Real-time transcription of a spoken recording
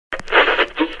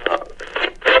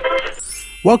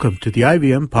Welcome to the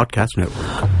IVM Podcast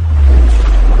Network.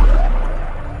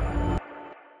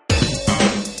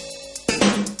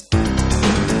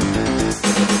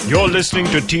 You're listening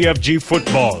to TFG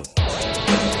Football.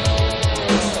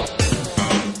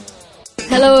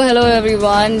 Hello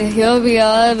everyone. Here we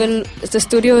are. Well, the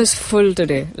studio is full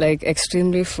today, like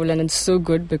extremely full, and it's so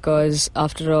good because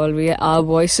after all, we are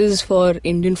voices for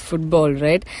Indian football,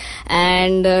 right?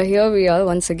 And here we are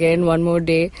once again, one more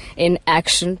day in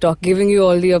action, giving you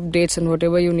all the updates and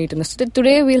whatever you need to know. So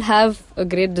today we'll have a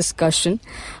great discussion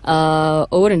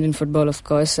over Indian football, of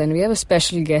course, and we have a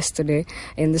special guest today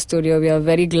in the studio. We are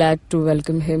very glad to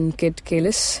welcome him, Kit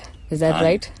Caless. Is that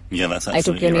right? Yeah, that's absolutely I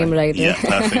took your name right. Yeah,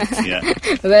 perfect. Yeah.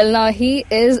 Well, now he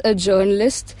is a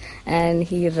journalist and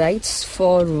he writes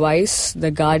for Vice,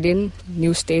 The Guardian,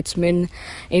 New Statesman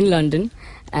in London,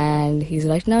 and he's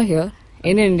right now here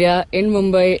in India, in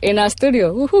Mumbai, in our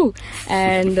studio. Woohoo!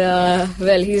 And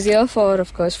well, he's here for,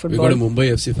 of course, football. We got a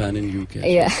Mumbai FC fan in UK.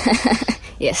 Yeah.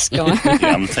 Yes, come on.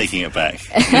 Yeah, I'm taking it back.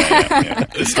 Yeah.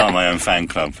 Start my own fan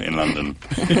club in London.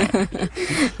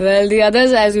 Well, the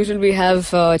others, as usual, we have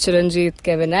Chiranjit,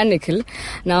 Kevin and Nikhil.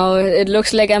 Now, it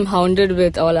looks like I'm hounded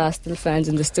with all Arsenal fans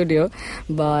in the studio,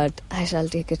 but I shall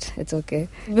take it. It's okay.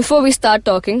 Before we start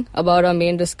talking about our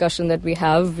main discussion that we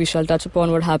have, we shall touch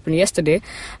upon what happened yesterday.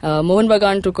 Mohan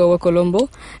Bagan took over Colombo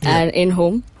and in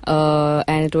home.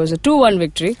 And it was a 2-1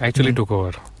 victory. Actually took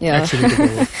over. Yeah. Actually took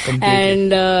over completely.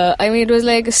 And I mean, it was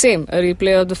like the same, a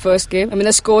replay of the first game. I mean,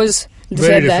 the scores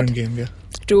very said that. different game, yeah.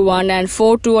 2-1 and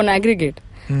 4-2 on aggregate.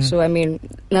 So, I mean,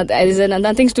 there is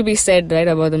nothing to be said, right,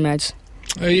 about the match.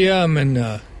 Yeah, I mean,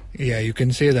 yeah, you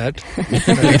can say that.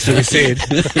 Nothing to be said.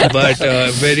 But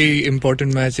very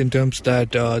important match in terms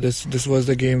that this was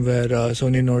the game where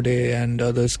Sony Node and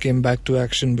others came back to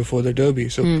action before the derby.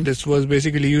 So this was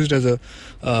basically used as a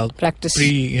practice.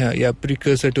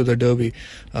 Precursor to the derby.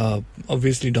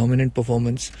 Obviously, dominant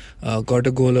performance. Got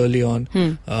a goal early on.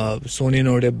 Sony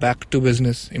Node back to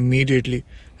business immediately.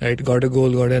 Right, got a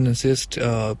goal, got an assist.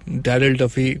 Daryl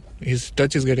Duffy, his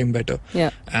touch is getting better.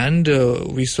 Yeah. And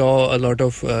we saw a lot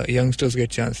of youngsters get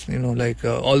chance. You know, like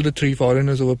all the three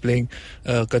foreigners who were playing,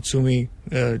 Katsumi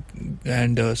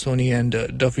and Sony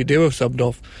and Duffy, they were subbed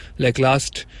off. Like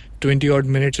last 20 odd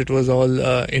minutes, it was all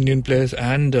Indian players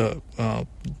and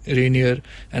Rainier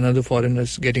and other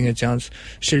foreigners getting a chance.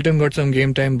 Shilton got some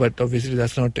game time, but obviously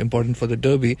that's not important for the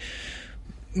derby.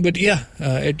 But yeah,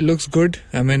 it looks good.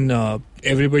 I mean,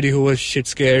 everybody who was shit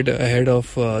scared ahead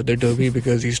of the derby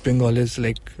because East Bengal is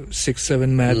like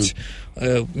 6-7 match,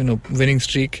 winning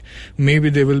streak. Maybe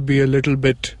they will be a little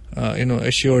bit,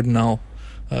 assured now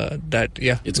that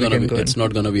it's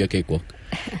not gonna be a cakewalk.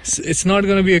 It's not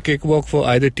gonna be a cakewalk for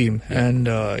either team, and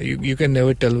you can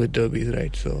never tell with derbies,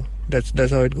 right? So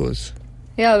that's how it goes.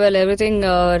 Yeah, well, everything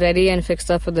ready and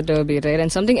fixed up for the derby, right?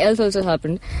 And something else also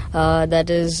happened. That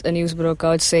is, a news broke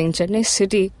out saying Chennai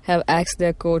City have axed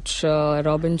their coach,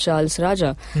 Robin Charles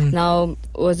Raja. Now,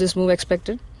 was this move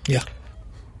expected? Yeah.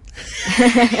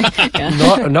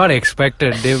 Not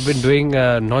expected. They've been doing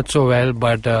not so well,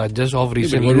 but just off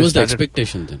recently. What was the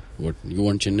expectation then? What, you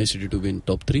want Chennai City to be in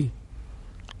top 3?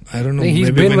 I don't know.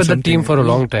 He's been with the team for a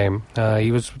long time.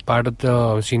 He was part of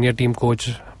the senior team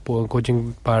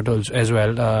coaching part as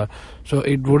well. So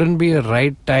it wouldn't be a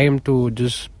right time to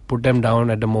just put them down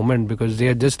at the moment because they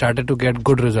had just started to get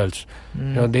good results.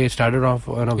 They started off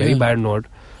on a very bad note.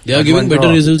 They are giving better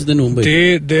results than Mumbai.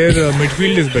 Their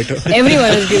midfield is better.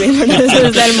 Everyone is giving better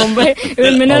results than Mumbai.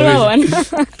 Even Minerva won.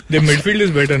 Their midfield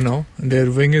is better now.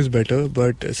 Their wing is better,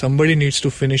 but somebody needs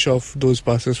to finish off those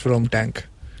passes from Tank,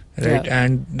 right? Yeah.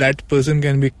 And that person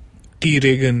can be T.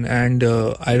 Reagan, and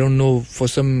I don't know, for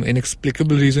some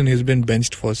inexplicable reason he's been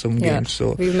benched for some games.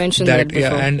 So we mentioned that before.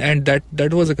 Yeah, and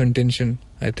that was a contention,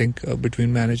 I think,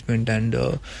 between management and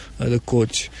the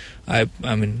coach. I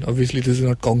mean, obviously this is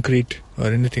not concrete or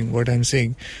anything what I'm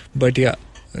saying, but yeah,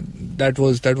 that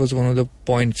was one of the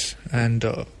points, and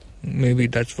maybe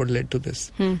that's what led to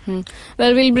this. Well,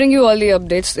 we'll bring you all the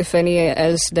updates if any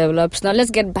else develops. Now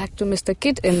let's get back to Mr.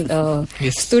 Kit in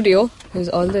studio, who's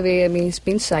all the way, I mean, he's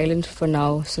been silent for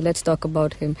now, so let's talk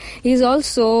about him. He's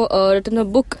also written a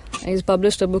book. He's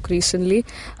published a book recently.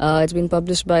 It's been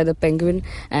published by The Penguin,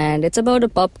 and it's about a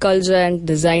pop culture and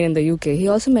design in the UK. He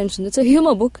also mentioned it's a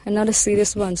humor book and not a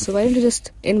serious one. So why don't you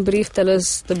just, in brief, tell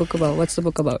us the book about? What's the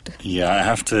book about? Yeah, I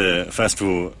have to, first of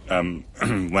all,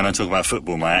 when I talk about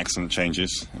football, my accent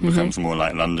changes. It becomes more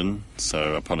like London.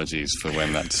 So apologies for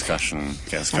when that discussion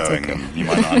gets going and you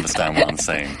might not understand what I'm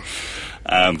saying.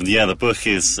 But yeah, the book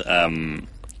is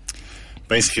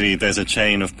basically there's a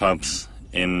chain of pubs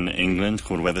in England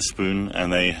called Wetherspoon,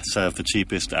 and they serve the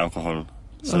cheapest alcohol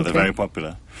so they're very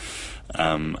popular.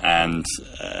 And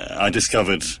I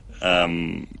discovered,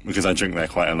 because I drink there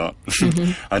quite a lot,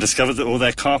 I discovered that all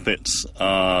their carpets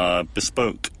are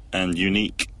bespoke and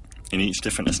unique in each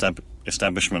different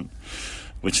establishment,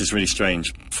 which is really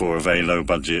strange for a very low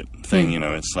budget thing. You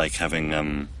know, it's like having,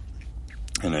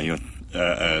 your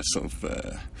sort of,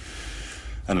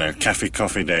 I don't know,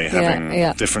 coffee day,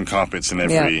 having different carpets in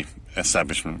every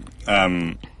establishment.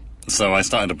 So I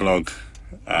started a blog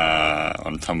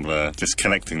on Tumblr, just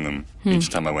collecting them each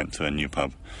time I went to a new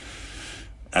pub.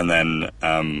 And then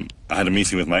I had a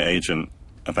meeting with my agent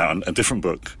about a different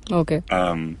book. Okay.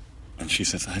 And she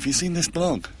says, "Have you seen this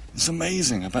blog? It's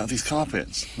amazing about these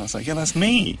carpets." And I was like, "Yeah, that's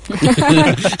me."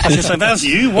 I said, "So that's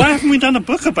you? Why haven't we done a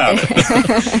book about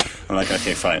it?" I'm like,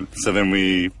 "Okay, fine." So then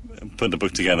we put the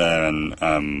book together,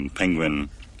 and Penguin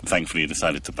thankfully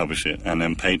decided to publish it, and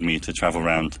then paid me to travel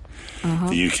around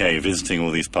the UK, visiting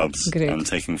all these pubs and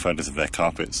taking photos of their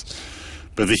carpets.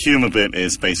 But the humour bit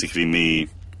is basically me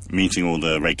meeting all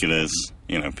the regulars.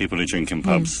 You know, people who drink in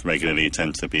pubs regularly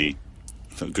tend to be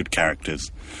sort of good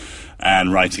characters,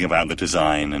 and writing about the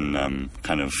design and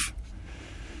kind of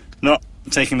not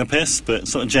taking the piss, but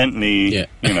sort of gently,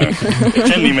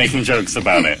 gently making jokes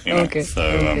about it. You know?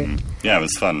 Yeah, it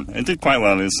was fun. It did quite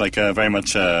well. It's like very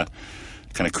much a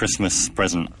kind of Christmas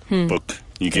present book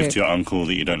you give to your uncle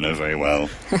that you don't know very well,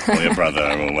 or your brother,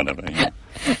 or whatever.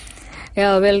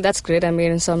 Yeah, well, that's great. I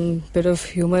mean, some bit of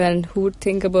humor, and who would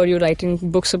think about you writing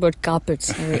books about carpets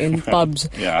in pubs?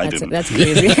 Yeah, I didn't. That's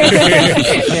crazy.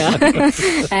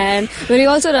 And well, he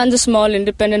also runs a small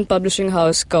independent publishing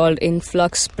house called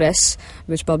Influx Press,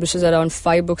 which publishes around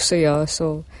 5 books a year.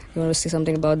 So, you want to say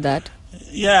something about that?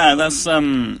 Yeah, that's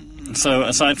so.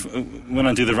 Aside from when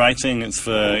I do the writing, it's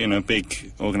for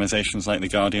big organisations like The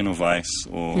Guardian or Vice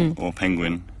or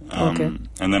Penguin. And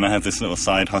then I have this little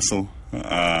side hustle.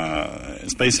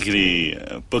 It's basically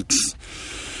books.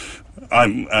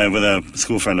 I'm with a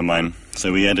school friend of mine,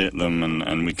 so we edit them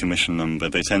and we commission them,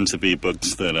 but they tend to be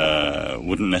books that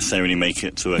wouldn't necessarily make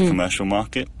it to a commercial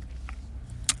market,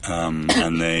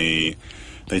 and they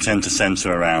tend to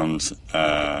centre around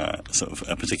sort of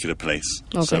a particular place.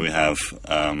 So we have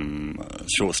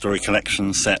short story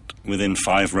collections set within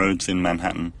 5 roads in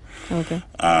Manhattan.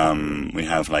 We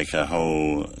have like a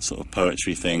whole sort of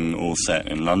poetry thing all set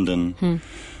in London.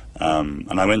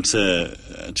 And I went to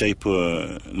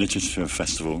Jaipur Literature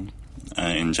Festival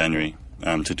in January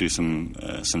to do some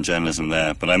journalism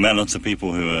there. But I met lots of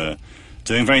people who are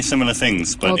doing very similar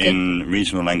things, but in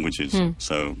regional languages.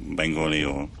 So Bengali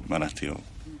or Marathi or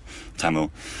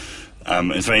Tamil.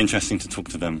 It's very interesting to talk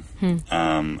to them.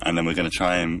 And then we're going to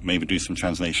try and maybe do some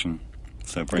translation.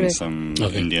 So bring some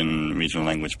Indian regional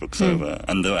language books over.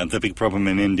 And the big problem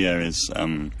in India is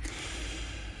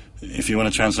if you want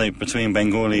to translate between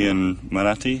Bengali and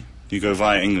Marathi, you go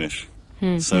via English.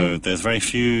 So there's very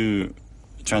few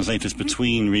translators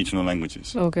between regional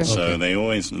languages. So they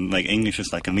always, like, English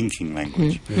is like a linking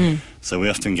language. So we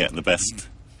often get the best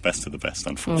of the best,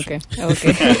 unfortunately.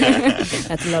 Okay.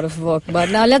 That's a lot of work. But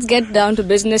now let's get down to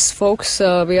business, folks.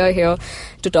 We are here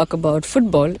to talk about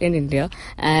football in India,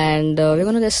 and we're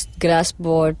going to just grasp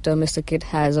what Mr. Kit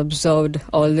has observed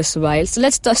all this while. So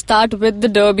let's start with the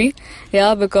derby,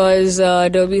 because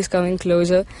derby is coming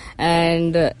closer,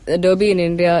 and the derby in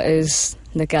India is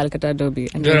the Calcutta Derby.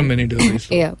 There are many derbies.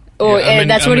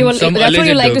 That's what you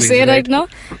like to say right now?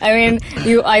 I mean,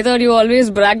 I thought you always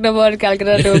bragged about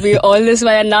Calcutta Derby all this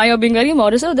while, and now you're being very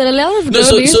modest. So there are a lot of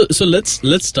derbies. So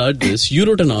let's start this. You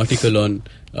wrote an article on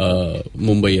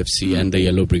Mumbai FC and the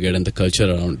Yellow Brigade and the culture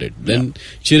around it. Then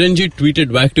Chiranjit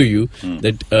tweeted back to you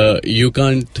that you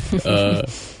can't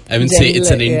say it's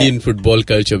an Indian football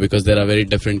culture because there are very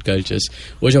different cultures.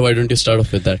 Osha, why don't you start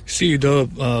off with that? See,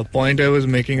 the point I was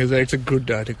making is that it's a good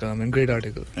article. Great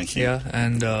article. Thank you. Yeah,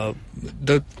 and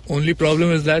the only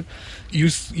problem is that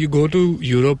you go to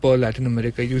Europe or Latin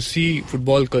America, you see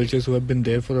football cultures who have been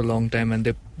there for a long time, and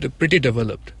they're pretty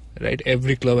developed. Right,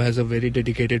 every club has a very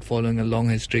dedicated following, a long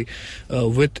history.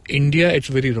 With India, it's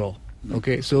very raw.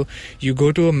 Okay, so you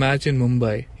go to a match in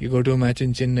Mumbai, you go to a match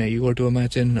in Chennai, you go to a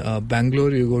match in Bangalore,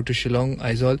 you go to Shillong,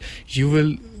 Aizawl, you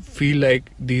will feel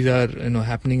like these are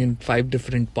happening in 5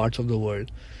 different parts of the world,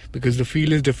 because the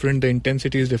feel is different, the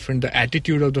intensity is different, the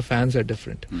attitude of the fans are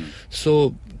different.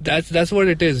 So that's what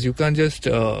it is. You can't just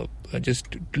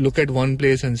look at one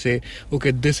place and say, okay,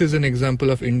 this is an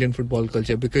example of Indian football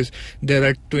culture, because there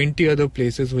are 20 other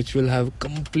places which will have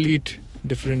complete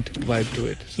different vibe to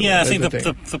it. So I think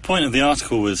the point of the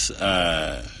article was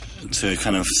to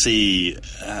kind of see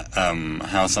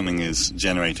how something is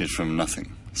generated from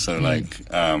nothing. So like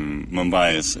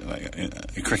Mumbai is like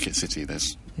a cricket city.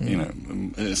 There's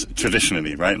it's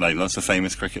traditionally, right, like lots of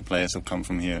famous cricket players have come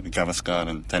from here, Gavaskar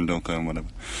and Tendulkar and whatever.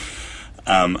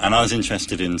 And I was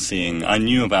interested in seeing. I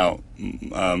knew about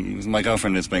my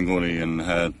girlfriend is Bengali and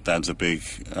her dad's a big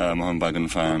Mohan Bagan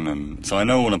fan, and so I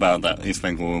know all about that East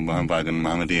Bengal, Mohan Bagan,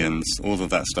 Mohammedans, all of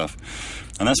that stuff,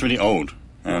 and that's really old.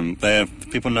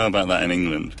 People know about that in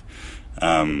England,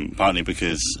 partly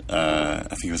because I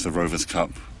think it was the Rovers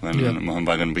Cup when Mohan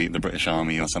Bagan beat the British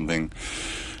Army or something.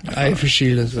 IFA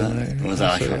Shield as well. Right? Was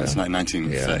that? Also, it's like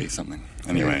 1930 something.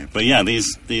 Anyway, but yeah,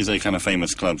 these are kind of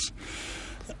famous clubs.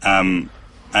 And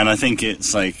I think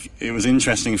it's like it was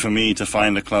interesting for me to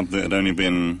find a club that had only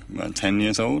been 10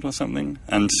 years old or something,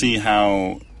 and see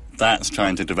how that's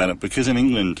trying to develop. Because in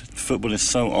England, football is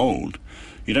so old,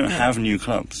 you don't have new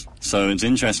clubs. So it's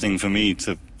interesting for me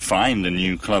to find a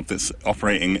new club that's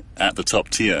operating at the top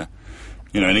tier.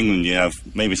 In England, you have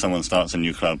maybe someone starts a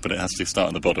new club, but it has to start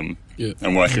at the bottom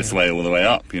and work its way all the way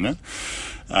up.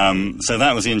 So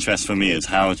that was the interest for me: is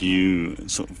how do you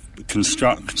sort of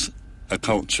construct a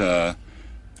culture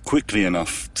quickly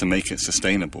enough to make it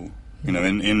sustainable.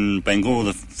 In Bengal,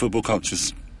 the football culture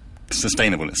is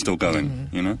sustainable. It's still going,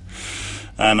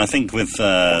 And I think with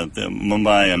the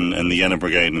Mumbai and the Yellow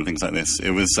Brigade and things like this,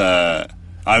 it was.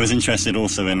 I was interested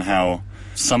also in how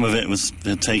some of it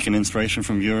had taken inspiration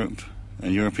from Europe,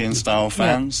 European style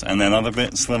fans, and then other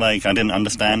bits were like I didn't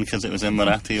understand because it was in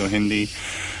Marathi or Hindi.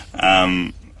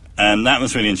 And that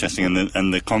was really interesting,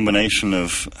 and the combination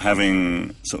of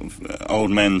having sort of old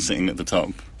men sitting at the top,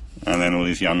 and then all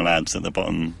these young lads at the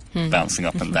bottom bouncing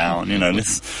up and down.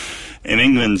 In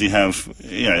England you have,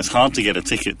 it's hard to get a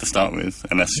ticket to start with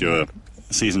unless you're a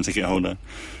season ticket holder,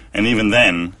 and even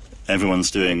then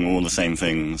everyone's doing all the same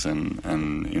things, and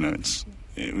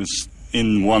it was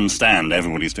in one stand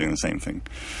everybody's doing the same thing.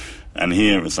 And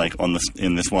here it was like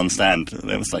in this one stand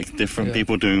there was like different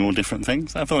people doing all different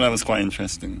things. I thought that was quite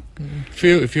interesting.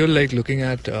 If you're like looking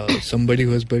at somebody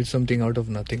who has built something out of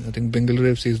nothing, I think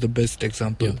Bengaluru FC is the best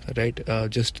example, right?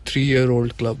 Just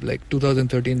 3-year-old club. Like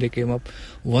 2013 they came up,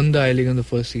 won the I-League in the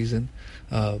first season,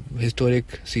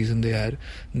 historic season they had.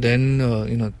 Then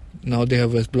now they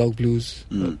have West Block Blues,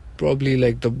 probably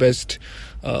like the best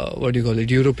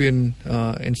European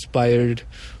inspired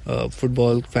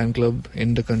football fan club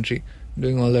in the country,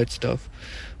 doing all that stuff.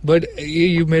 But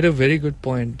you made a very good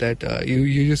point that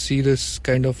you just see this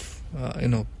kind of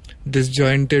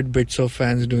disjointed bits of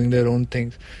fans doing their own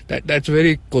things. That's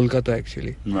very Kolkata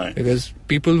actually, right? Because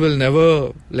people will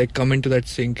never like come into that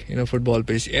sync in a football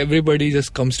pitch. Everybody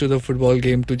just comes to the football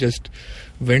game to just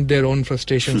vent their own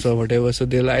frustrations or whatever. So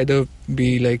they'll either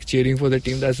be like cheering for the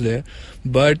team that's there,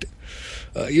 but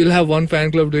you'll have one fan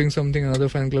club doing something, another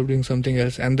fan club doing something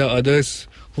else, and the others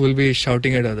who will be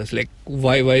shouting at others like,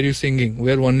 why are you singing?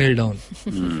 We're 1-0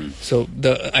 down. So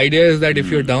the idea is that if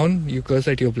you're down, you curse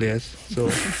at your players. So,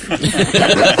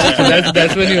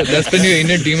 that's when your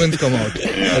inner demons come out,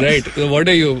 right? So what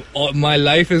are you? My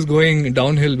life is going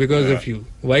downhill because of you.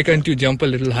 Why can't you jump a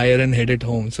little higher and head it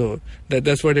home? So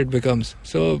that's what it becomes.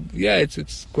 So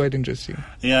it's quite interesting.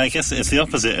 Yeah, I guess it's the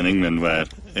opposite in England, where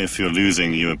if you're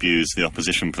losing, you abuse the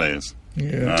opposition players. And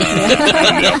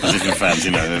the opposition fans,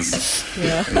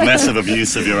 there's less of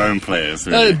abuse of your own players.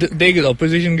 Really. The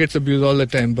opposition gets abused all the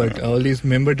time, but all these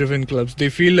member-driven clubs, they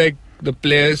feel like the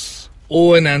players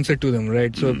owe an answer to them,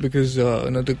 right? So because a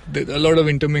lot of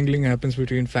intermingling happens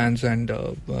between fans and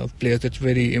players. That's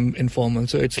very informal.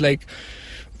 So it's like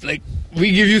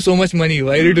we give you so much money,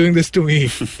 why are you doing this to me?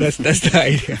 That's the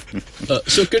idea.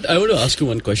 So Kit, I want to ask you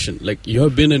one question. Like, you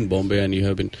have been in Bombay and you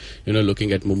have been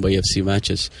looking at Mumbai FC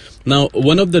matches. Now,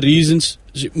 one of the reasons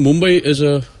Mumbai is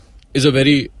a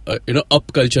very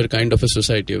up culture kind of a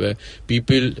society where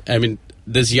people,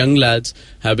 these young lads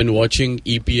have been watching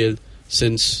EPL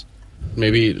since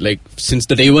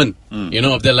the day one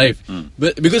of their life,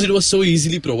 but because it was so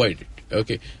easily provided.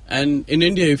 Okay, and in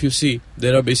India, if you see,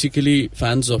 there are basically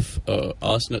fans of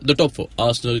Arsenal, the top four: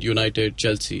 Arsenal, United,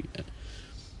 Chelsea.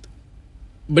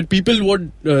 But people, what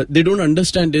they don't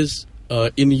understand is,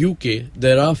 in UK,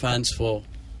 there are fans for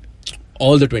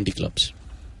all the 20 clubs.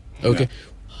 Okay,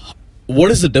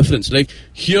 what is the difference? Like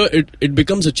here, it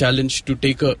becomes a challenge to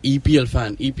take a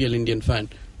EPL Indian fan,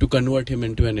 to convert him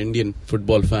into an Indian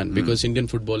football fan, because Indian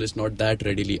football is not that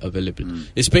readily available,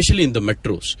 especially in the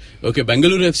metros. Okay,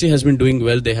 Bengaluru FC has been doing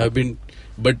well,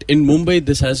 but in Mumbai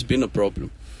this has been a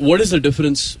problem. What is the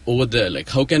difference over there? Like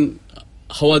how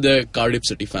are there Cardiff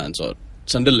City fans or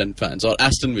Sunderland fans or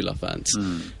Aston Villa fans?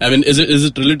 Is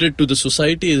it related to the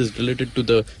society? Is it related to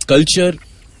the culture?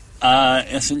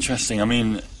 It's interesting.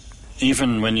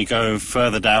 even when you go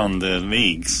further down the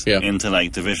leagues into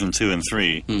like Division 2 and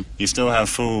 3, you still have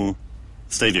full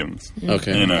stadiums.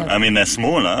 Okay. You know, I mean, they're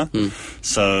smaller,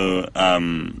 so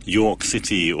York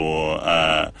City or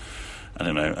I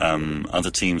don't know,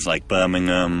 other teams like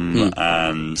Birmingham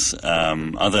and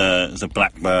the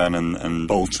Blackburn and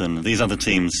Bolton. These other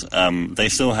teams, they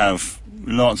still have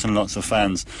lots and lots of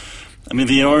fans. I mean,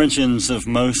 the origins of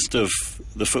most of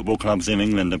the football clubs in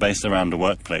England are based around a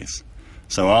workplace.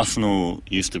 So Arsenal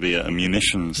used to be a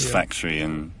munitions factory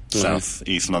in South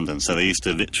East London. So they used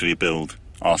to literally build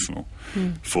Arsenal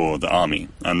for the army,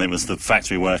 and it was the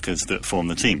factory workers that formed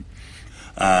the team.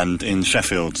 And in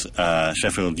Sheffield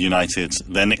United,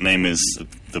 their nickname is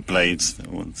the Blades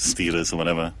or the Steelers or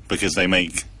whatever, because they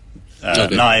make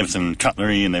knives and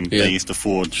cutlery, and they used to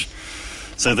forge.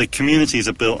 So the communities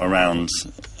are built around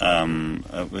kind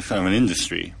of an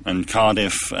industry, and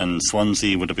Cardiff and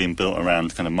Swansea would have been built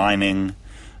around kind of mining.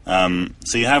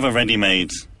 So you have a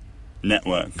ready-made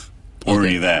network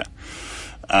already there.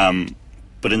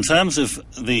 But in terms of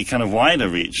the kind of wider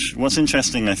reach, what's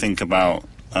interesting, I think, about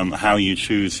how you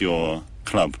choose your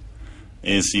club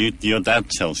is your dad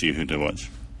tells you who to watch.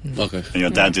 Okay. And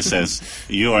your dad just says,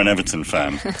 you're an Everton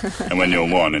fan. And when you're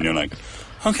one, and you're like,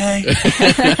 okay.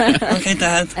 Okay,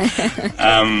 Dad.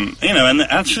 You know, and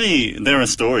actually there are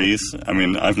stories, I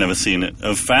mean, I've never seen it,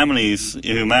 of families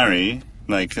who marry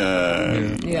like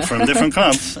from different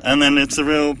clubs, and then it's a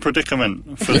real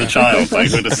predicament for the child, like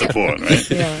who to support,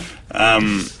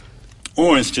 right?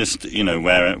 Or it's just, you know,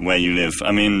 where you live.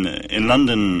 I mean, in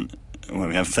London,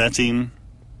 we have 13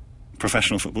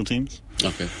 professional football teams.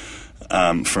 Okay.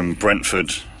 From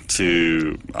Brentford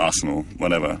to Arsenal,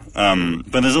 whatever.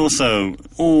 But there's also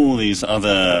all these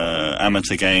other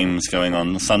amateur games going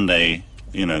on. Sunday,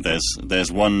 you know,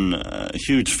 there's one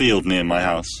huge field near my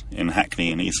house in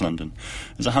Hackney in East London.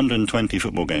 There's 120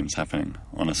 football games happening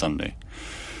on a Sunday.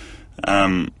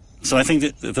 So I think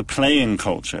that the playing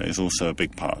culture is also a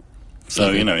big part.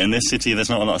 So, you know, in this city, there's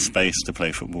not a lot of space to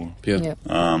play football.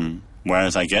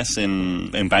 Whereas I guess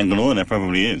in Bangalore, there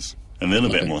probably is a little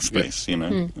bit more space, you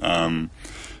know.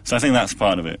 So I think that's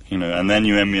part of it, you know. And then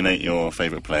you emulate your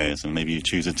favourite players, and maybe you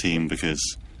choose a team because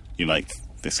you like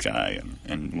this guy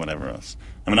and whatever else.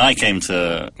 I mean, I came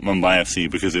to Mumbai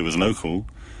FC because it was local,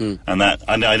 and that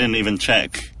I didn't even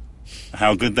check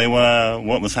how good they were,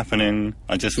 what was happening.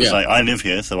 I just was like, I live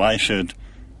here, so I should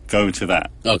go to that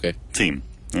team,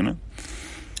 you know.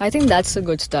 I think that's a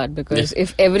good start, because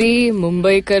if every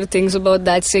Mumbaikar thinks about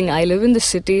that, saying, I live in the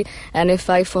city and if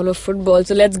I follow football,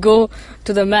 so let's go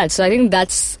to the match. So I think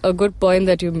that's a good point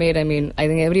that you made. I mean, I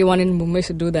think everyone in Mumbai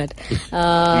should do that.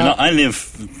 I mean, I live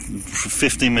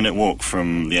 15-minute walk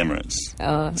from the Emirates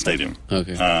Stadium.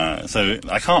 Okay. So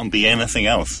I can't be anything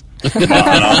else. An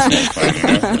Arsenal fan,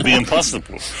 you know? It'd be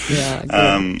impossible.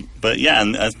 But yeah,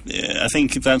 and I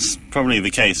think that's probably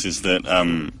the case, is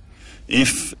that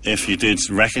if you did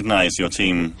recognise your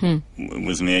team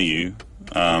was near you,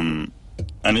 and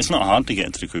it's not hard to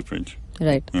get to the Cooperage.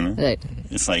 Right. You know? Right.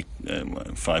 It's like a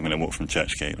 5-minute walk from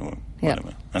Churchgate or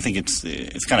whatever. I think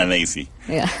it's kind of lazy.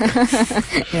 Yeah.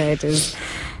 Yeah, it is.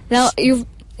 Now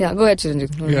go ahead,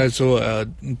 Chiranjeev. Yeah, so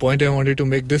point I wanted to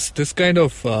make, this kind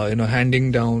of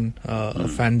handing down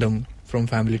fandom from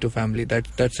family to family,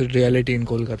 that's a reality in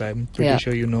Kolkata. I'm pretty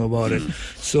sure you know about it.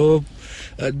 So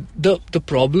the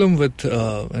problem with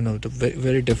the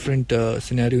very different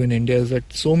scenario in India is that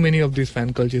so many of these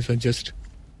fan cultures are just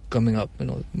coming up. You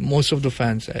know, most of the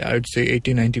fans, I would say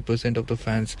 80-90% of the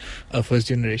fans are first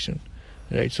generation.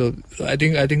 Right, so I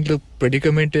think the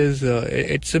predicament is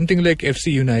it's something like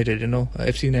FC United,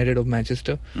 FC United of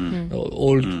Manchester,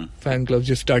 old fan clubs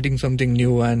just starting something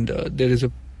new, and there is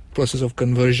a process of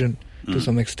conversion to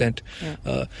some extent.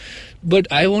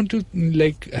 But I want to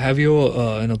have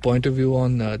your point of view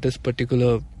on this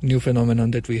particular new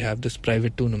phenomenon that we have, this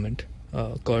private tournament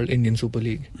called Indian Super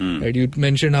League. Right, you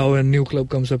mentioned how a new club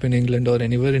comes up in England or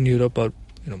anywhere in Europe, or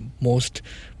most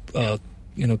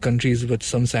countries with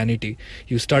some sanity.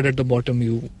 You start at the bottom,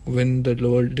 you win the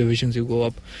lower divisions, you go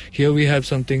up. Here we have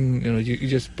something, you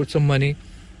just put some money,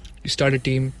 you start a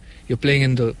team, you're playing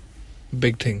in the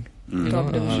big thing.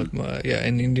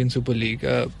 In Indian Super League,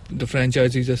 the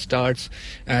franchisee just starts,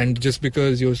 and just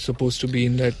because you're supposed to be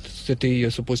in that city,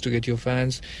 you're supposed to get your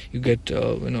fans. You get,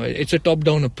 it's a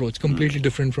top-down approach, completely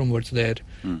different from what's there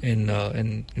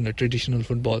in traditional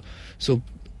football. So,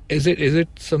 is it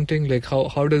something like how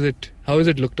is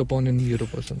it looked upon in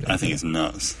Europe or something? I think it's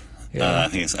nuts. I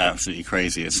think it's absolutely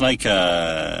crazy. It's like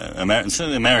the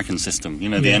American system. The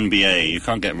NBA, you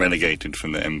can't get relegated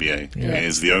from the NBA. It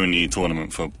is the only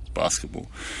tournament for basketball.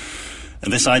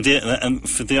 this idea, and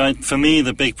for me,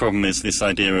 the big problem is this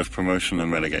idea of promotion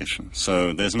and relegation.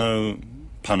 So there's no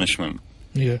punishment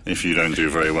if you don't do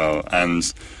very well. And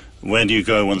where do you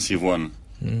go once you've won?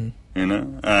 You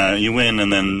know, you win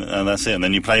and then that's it. And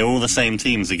then you play all the same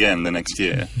teams again the next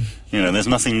year. You know, there's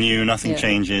nothing new, nothing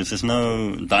changes. There's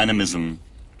no dynamism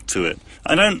to it.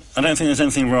 I don't think there's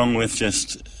anything wrong with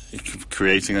just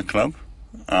creating a club.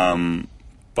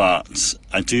 But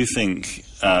I do think,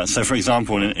 so for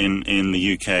example, in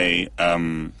the UK,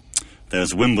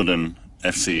 there's Wimbledon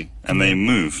FC, and they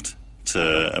moved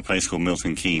to a place called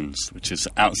Milton Keynes, which is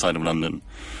outside of London.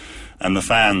 And the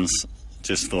fans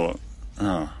just thought,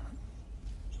 oh,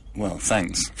 well,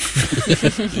 thanks.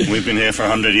 We've been here for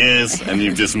 100 years, and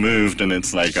you've just moved, and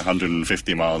it's like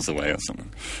 150 miles away or something.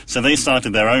 So they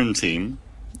started their own team,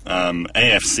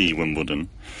 AFC Wimbledon,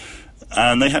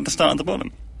 and they had to start at the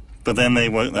bottom. But then they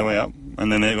worked their way up,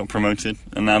 and then they got promoted,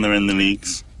 and now they're in the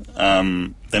leagues.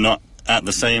 They're not at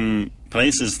the same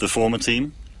place as the former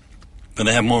team, but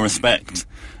they have more respect,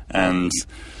 and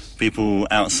people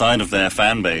outside of their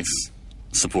fan base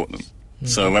support them.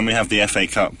 So when we have the FA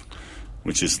Cup,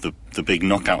 which is the big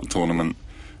knockout tournament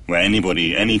where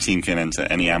any team can enter,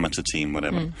 any amateur team,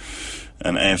 whatever.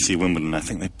 And AFC Wimbledon, I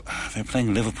think they're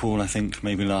playing Liverpool, I think,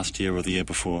 maybe last year or the year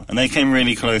before. And they came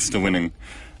really close to winning.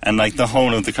 And like the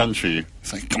whole of the country,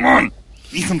 it's like, come on,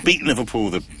 you can beat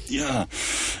Liverpool.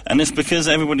 And it's because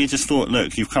everybody just thought,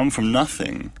 look, you've come from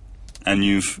nothing and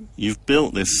you've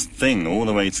built this thing all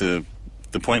the way to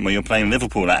the point where you're playing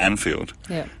Liverpool at Anfield.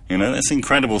 Yeah. You know, it's an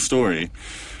incredible story.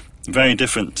 Very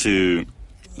different to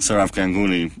Sourav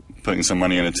Ganguly putting some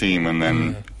money in a team and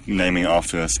then naming it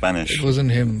after a Spanish. It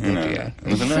wasn't him, but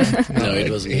Wasn't it? No, it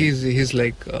wasn't. He's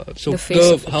like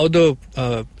how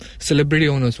the celebrity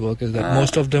owners work is that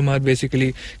most of them are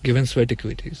basically given sweat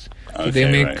equities. So they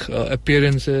make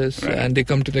appearances and they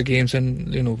come to the games,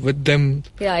 and you know, with them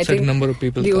certain number of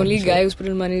people. The only guy who's put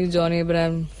in money is Johnny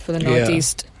Abraham for the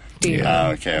Northeast team.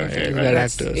 Okay. That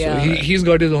actor. So he's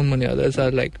got his own money. Others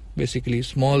are like basically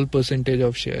small percentage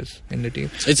of shares in the team.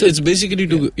 It's basically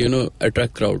to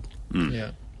attract crowd.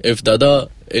 Yeah. If Dada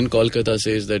in Kolkata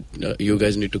says that you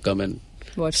guys need to come and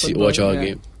watch our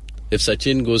game, if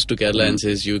Sachin goes to Kerala and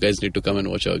says you guys need to come and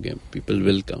watch our game, people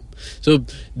will come. So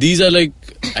these are like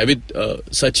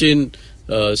Sachin,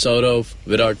 Saurav,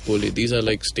 Virat Kohli. These are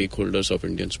like stakeholders of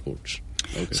Indian sports.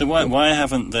 Okay. So why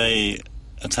haven't they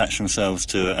attach themselves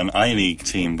to an I-League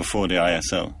team before the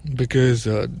ISL? Because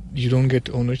you don't get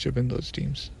ownership in those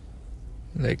teams.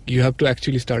 Like, you have to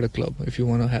actually start a club if you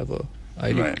want to have a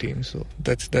I-League team. So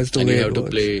that's the and way you have it to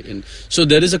works. play in. So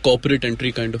there is a corporate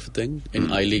entry kind of thing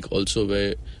in I-League also,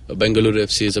 where Bengaluru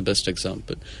FC is the best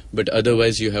example. But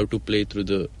otherwise you have to play through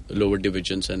the lower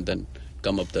divisions and then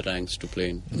come up the ranks to play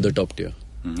in the top tier.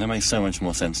 That makes so much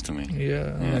more sense to me.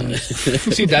 Yeah.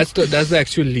 See, that's the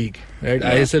actual league, right?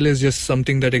 Yeah. ISL is just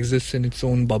something that exists in its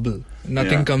own bubble.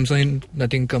 Nothing comes in,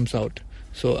 nothing comes out.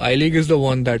 So I-League is the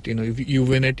one that, you know, if you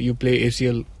win it, you play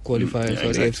ACL qualifiers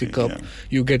or AFC Cup,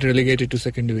 you get relegated to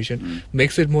second division.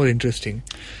 Makes it more interesting.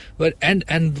 But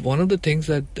and one of the things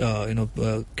that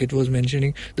Kit was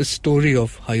mentioning, the story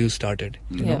of how you started.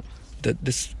 You know,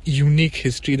 this unique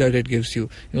history that it gives you.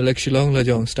 You know, like Shillong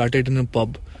Lajong started in a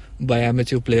pub by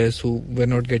amateur players who were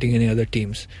not getting any other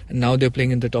teams, and now they're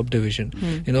playing in the top division.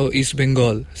 You know, East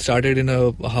Bengal started in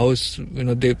a house. You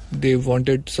know, they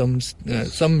wanted some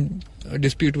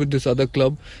dispute with this other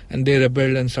club, and they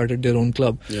rebelled and started their own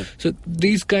club. So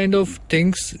these kind of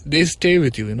things, they stay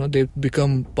with you. You know, they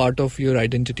become part of your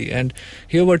identity. And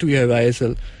here, what we have,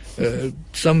 ISL.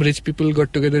 Some rich people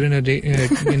got together in a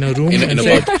room and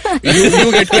said,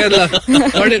 you get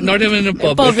Kerala, not even in a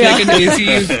pub. It's like an AC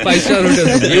 5-star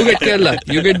hotel. You get Kerala,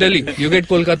 you get Delhi, you get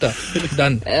Kolkata.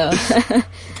 Done.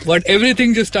 But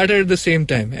everything just started at the same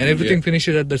time, and everything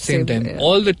finishes at the same time.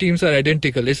 All the teams are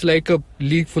identical. It's like a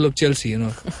league full of Chelsea, you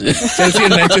know. Chelsea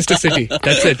and Manchester City.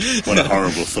 That's it. What a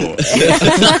horrible thought.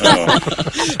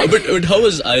 But how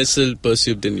was ISL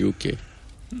perceived in UK?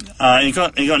 It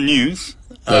got news.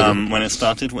 When it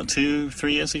started,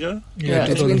 2-3 years ago? Yeah,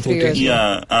 it's been 3 years.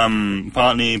 Yeah,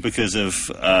 partly because of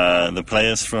the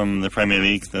players from the Premier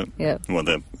League, the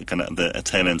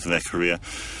tail end of their career,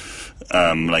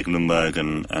 like Lundberg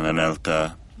and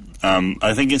Anelka.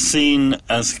 I think it's seen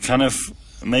as kind of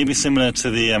maybe similar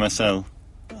to the MSL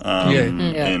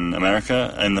in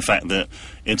America, in the fact that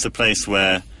it's a place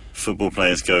where football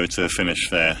players go to finish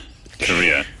their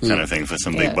career kind of thing for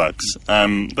some big bucks.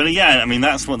 But yeah, I mean,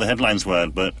 that's what the headlines were.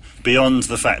 But beyond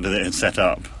the fact that it had set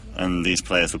up and these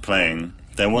players were playing,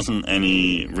 there wasn't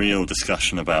any real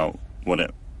discussion about what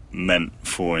it meant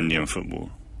for Indian football.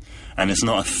 And it's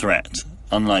not a threat.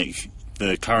 Unlike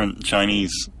the current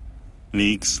Chinese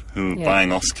leagues who are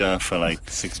buying Oscar for like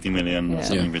 60 million or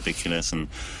something ridiculous, and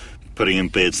putting in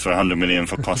bids for 100 million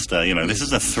for Costa. This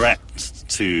is a threat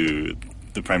to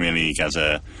the Premier League as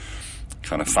a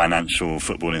kind of financial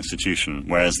football institution,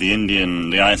 whereas the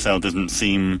ISL doesn't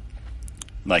seem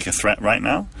like a threat right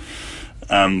now.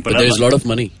 But there's a lot of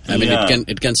money. I mean,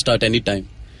 it can start any time.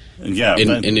 Yeah,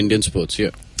 in Indian sports. Yeah,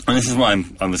 and this is what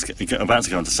I was about to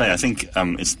go on to say. I think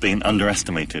it's been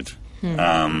underestimated,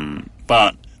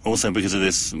 but also because of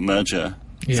this merger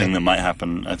thing that might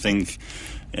happen. I think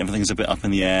everything's a bit up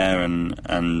in the air, and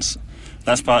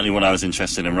that's partly what I was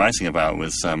interested in writing about,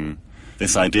 was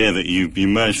this idea that you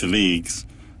merge the leagues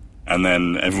and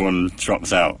then everyone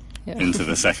drops out into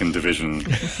the second division.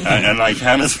 and like,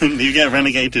 how do you get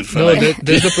relegated for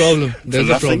there's a problem. There's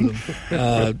a nothing?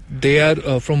 problem. They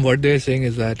are, from what they're saying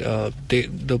is that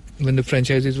when the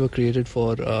franchises were created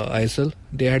for ISL,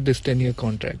 they had this 10-year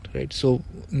contract, right? So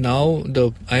now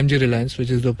the IMG Reliance, which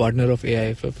is the partner of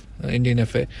AIFF, Indian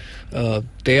FA,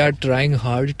 they are trying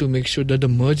hard to make sure that the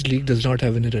merged league does not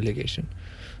have any relegation.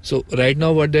 So right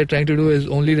now what they're trying to do is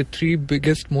only the 3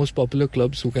 biggest, most popular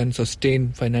clubs who can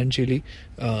sustain financially,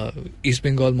 East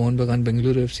Bengal, Mohun Bagan,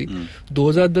 Bengaluru FC,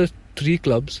 those are the 3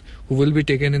 clubs who will be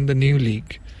taken in the new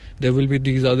league. There will be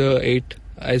these other 8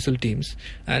 ISL teams,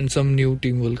 and some new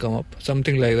team will come up,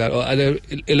 something like that, or other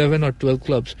 11 or 12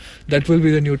 clubs. That will be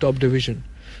the new top division.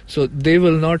 So they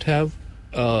will not have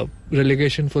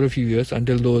relegation for a few years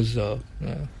until those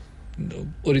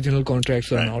original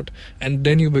contracts are out, and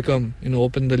then you become,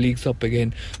 open the leagues up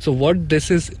again. So what this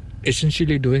is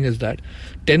essentially doing is that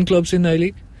 10 clubs in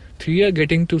I-League, 3 are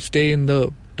getting to stay in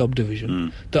the top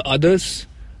division. The others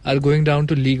are going down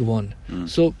to League 1.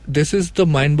 So this is the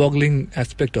mind-boggling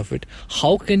aspect of it.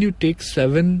 How can you take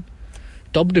 7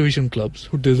 top division clubs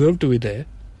who deserve to be there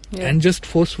and just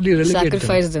forcefully relegate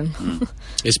sacrifice them?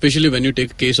 Especially when you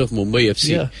take a case of Mumbai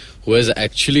FC, who has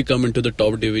actually come into the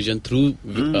top division through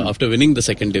after winning the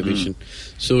second division.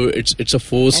 So it's a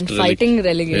forced and fighting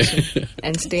relegation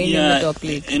and staying in the top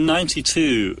league. In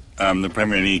 '92, the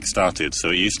Premier League started. So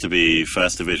it used to be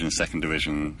first division, second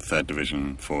division, third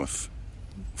division, fourth,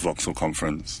 Vauxhall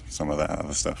Conference, some of that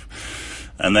other stuff.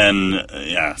 And then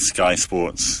Sky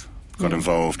Sports got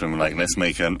involved and were like, let's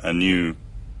make a new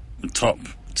top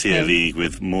tier league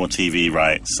with more TV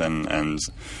rights, and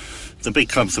the big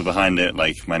clubs were behind it,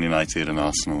 like Man United and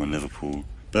Arsenal and Liverpool.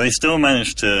 But they still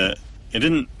managed to, it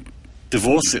didn't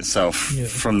divorce itself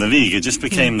from the league. It just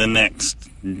became the next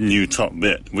new top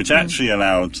bit, which actually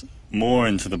allowed more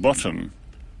into the bottom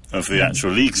of the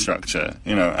actual league structure,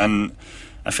 and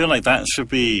I feel like that should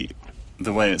be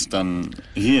the way it's done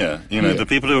here. The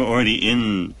people who are already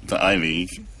in the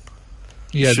I-League,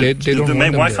 they don't want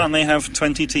them why there. Can't they have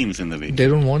 20 teams in the league? They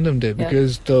don't want them there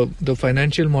because the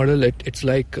financial model, it's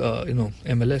like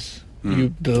MLS.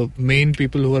 The main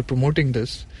people who are promoting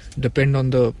this depend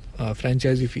on the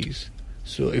franchisee fees.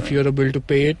 So if you're able to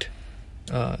pay it,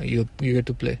 you get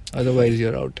to play. Otherwise,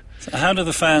 you're out. So how do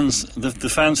the fans, the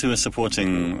fans who are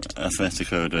supporting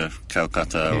Atletico de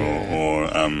Calcutta or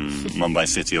Mumbai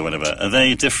City or whatever, are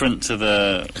they different to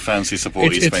the fans who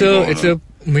support East Bengal? It's a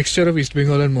mixture of East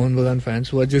Bengal and Mohun Bagan fans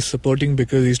who are just supporting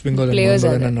because East Bengal and Mohun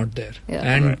Bagan are not there,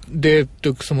 and they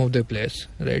took some of their players,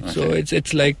 right? Okay. So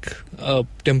it's like a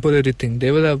temporary thing. They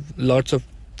will have lots of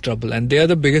trouble, and they are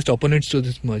the biggest opponents to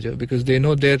this merger because they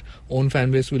know their own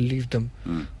fan base will leave them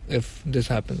if this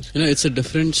happens. It's a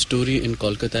different story in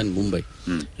Kolkata and Mumbai.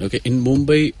 Okay, in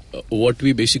Mumbai, what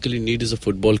we basically need is a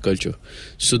football culture.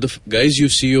 So the guys you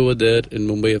see over there in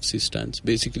Mumbai FC stands,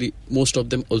 basically most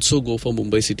of them also go for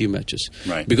Mumbai City matches,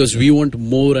 right? Because we want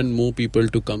more and more people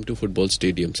to come to football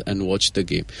stadiums and watch the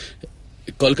game.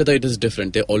 Kolkata, it is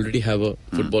different. They already have a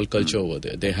football culture over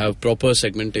there. They have proper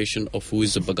segmentation of who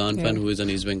is a Bagan fan, who is an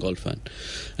East Bengal fan.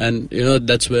 And,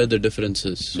 that's where the difference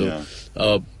is. So,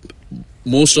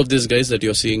 most of these guys that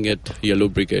you're seeing at Yellow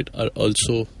Brigade are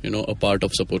also, a part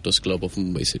of Supporters Club of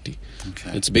Mumbai City.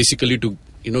 Okay. It's basically to,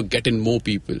 get in more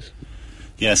people.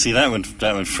 Yeah, see, that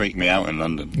would freak me out in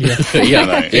London. It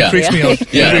freaks me out.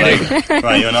 Like,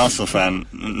 right, you're an Arsenal fan.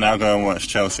 Now go and watch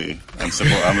Chelsea and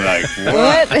support. I'm like,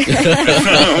 what?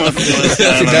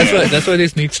 That's why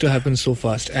this needs to happen so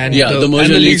fast. And the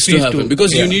merger needs to happen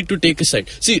because you need need to take a side.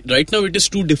 See, right now it is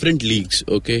 2 different leagues.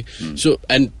 Okay, so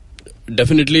and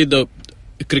definitely the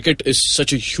cricket is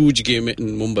such a huge game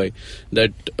in Mumbai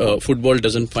that football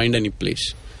doesn't find any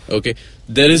place. Okay,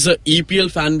 there is a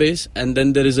EPL fan base and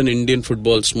then there is an Indian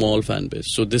football small fan base.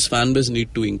 So this fan base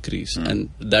need to increase, and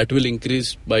that will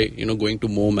increase by going to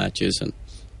more matches and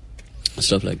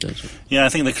stuff like that. Yeah, I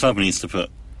think the club needs to put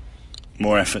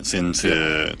more efforts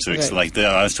into Right.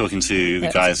 I was talking to the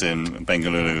guys in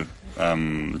Bengaluru,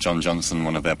 John Johnson,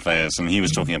 one of their players, and he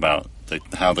was talking about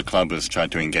how the club has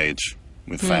tried to engage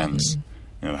with fans,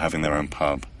 having their own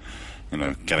pub,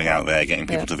 getting out there, getting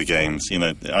people to the games.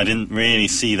 I didn't really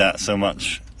see that so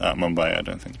much at Mumbai, I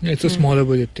don't think. Yeah, it's a smaller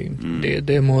budget team.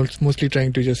 They're mostly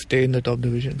trying to just stay in the top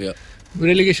division. Yeah.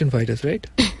 Relegation fighters, right?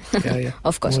 Yeah.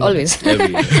 Of course, More always. Every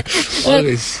year.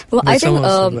 Always. Well, But I think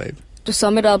somehow survive. to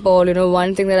sum it up all,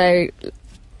 one thing that I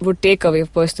would take away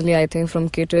personally, I think, from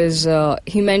Kit is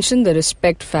he mentioned the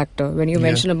respect factor. When you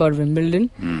mentioned about Wimbledon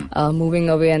moving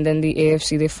away, and then the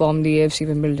AFC, they formed the AFC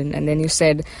Wimbledon, and then you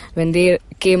said when they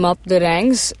came up the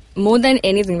ranks, more than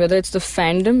anything, whether it's the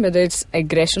fandom, whether it's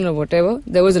aggression or whatever,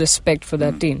 there was respect for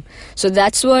that team. So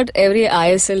that's what every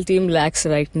ISL team lacks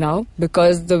right now,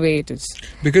 because the way it is.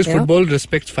 Because football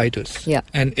respects fighters. Yeah.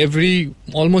 And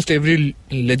almost every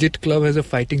legit club has a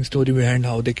fighting story behind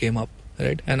how they came up,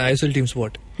 right? And ISL teams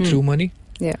what? Through money?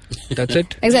 Yeah. That's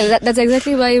it? Exactly. That's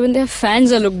exactly why even their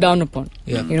fans are looked down upon.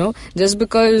 Yeah. Just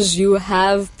because you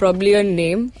have probably a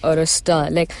name or a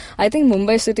star. Like, I think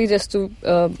Mumbai City, just to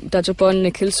touch upon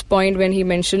Nikhil's point when he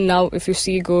mentioned now, if you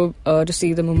go to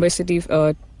see the Mumbai City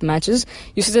matches,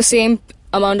 you see the same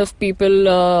amount of people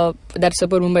that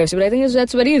support Mumbai FC. But I think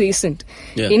that's very recent.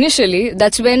 Yeah. Initially,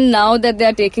 that's when now that they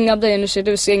are taking up the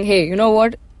initiative saying, hey, you know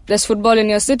what? There's football in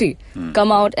your city.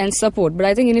 Come out and support. But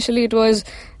I think initially it was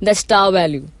the star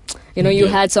value. You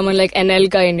had someone like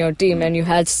Anelka in your team, and you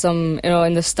had some,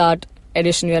 in the start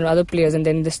edition you had other players, and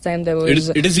then this time there was...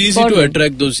 It is easy to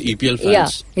attract those EPL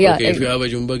fans. Yeah. Okay, if you have a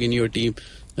Jumbag in your team,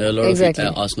 there are a lot of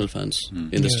Arsenal fans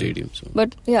in the stadium. So.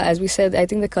 But as we said, I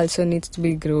think the culture needs to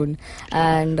be grown,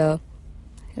 and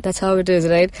that's how it is,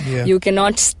 right? Yeah. You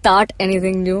cannot start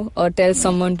anything new or tell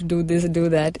someone to do this, do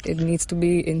that. It needs to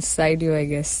be inside you, I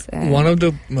guess. And one of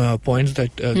the points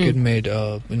that Kid made,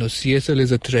 CSL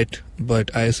is a threat, but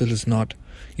ISL is not.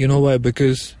 You know why?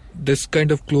 Because this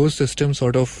kind of closed system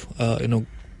sort of,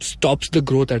 stops the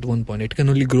growth at one point. It can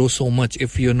only grow so much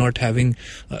if you're not having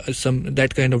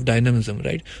that kind of dynamism,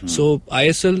 right? So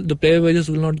ISL, the player wages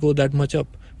will not go that much up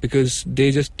because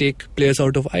they just take players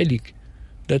out of I-League.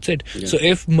 That's it. Yeah. So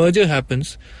if merger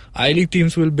happens, I-League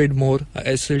teams will bid more,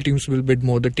 ISL teams will bid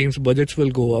more, the teams' budgets will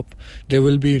go up, there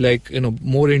will be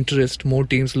more interest, more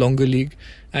teams, longer league,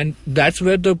 and that's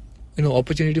where the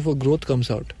opportunity for growth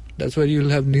comes out. That's where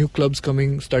you'll have new clubs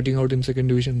starting out in second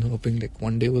division, hoping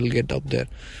one day we'll get up there.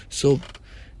 So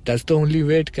that's the only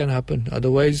way it can happen.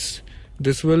 Otherwise,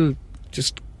 this will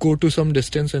just go to some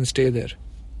distance and stay there.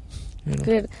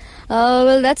 Great.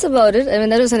 Well, that's about it. I mean,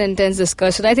 that was an intense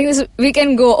discussion. I think we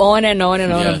can go on and on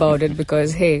and on about it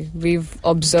because, hey, we've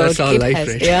observed. That's our life,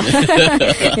 right?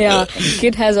 Yeah.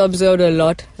 Kit has observed a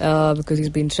lot because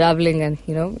he's been traveling, and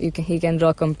he can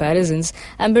draw comparisons.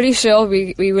 I'm pretty sure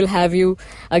we will have you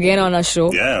again on our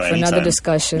show for another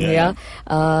discussion.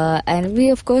 And we,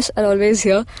 of course, are always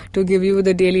here to give you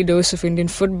the daily dose of Indian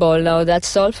football. Now,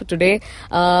 that's all for today.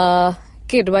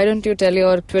 Kit, why don't you tell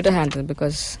your Twitter handle,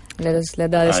 because let the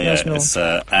listeners know. It's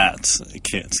at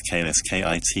Kit Caless,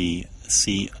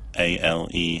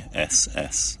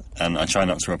 KITCALESS, and I try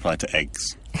not to reply to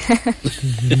eggs.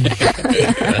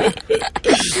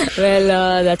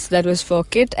 Well, that was for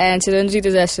Kit, and Chiranjit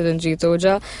is as Chiranjit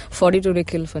Oja, 42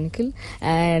 Nikhil for Nikhil,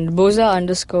 and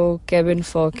Boza_Kevin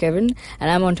for Kevin, and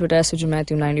I'm on Twitter as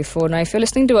SujuMatthew94. Now, if you're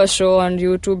listening to our show on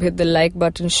YouTube, hit the like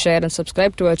button, share, and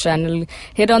subscribe to our channel.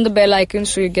 Hit on the bell icon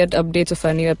so you get updates of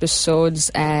our new episodes,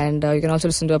 and you can also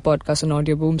listen to our podcast on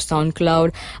Audio Boom,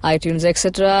 SoundCloud, iTunes,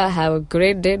 etc. Have a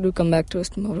great day. Do come back to us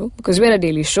tomorrow because we're a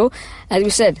daily show. As we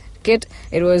said, Kit,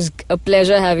 it was a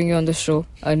pleasure having you on the show,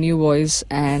 a new voice,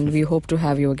 and we hope to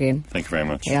have you again. Thank you very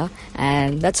much. Yeah,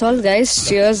 and that's all, guys.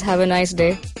 Cheers. Have a nice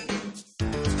day.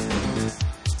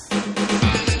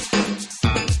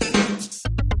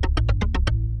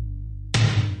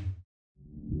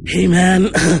 Hey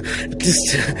man,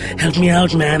 just help me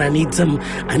out, man. I need some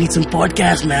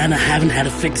podcast, man. I haven't had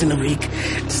a fix in a week.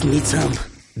 Just need some.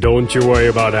 Don't you worry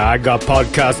about it. I got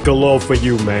podcast galore for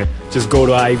you, man. Just go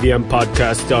to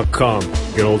ivmpodcast.com.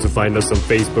 You can also find us on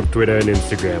Facebook, Twitter, and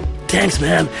Instagram. Thanks,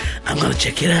 man. I'm gonna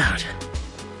check it out.